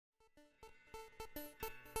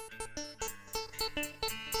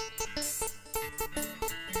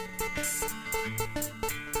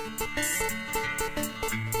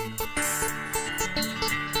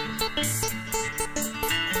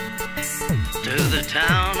To the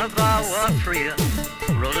town of Awafria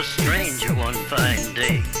rode a stranger one fine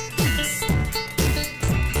day.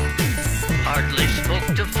 Hardly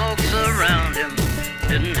spoke to folks around him,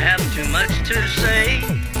 didn't have too much to say.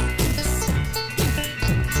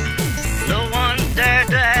 No one dared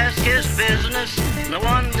to ask his business, no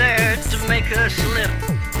one dared to make a slip,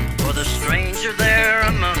 for the stranger there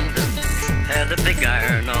among them had a big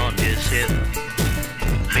iron on his hip.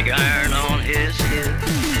 Big iron on his hip.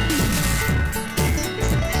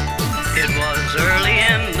 It was early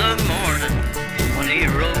in the morning when he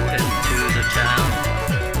rode into the town.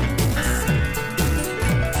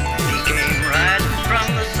 He came riding from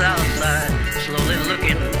the south side, slowly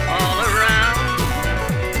looking all around.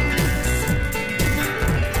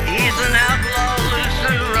 He's an outlaw, loose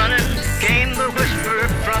and running, came the whisper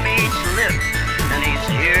from each lip, and he's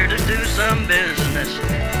here to do some business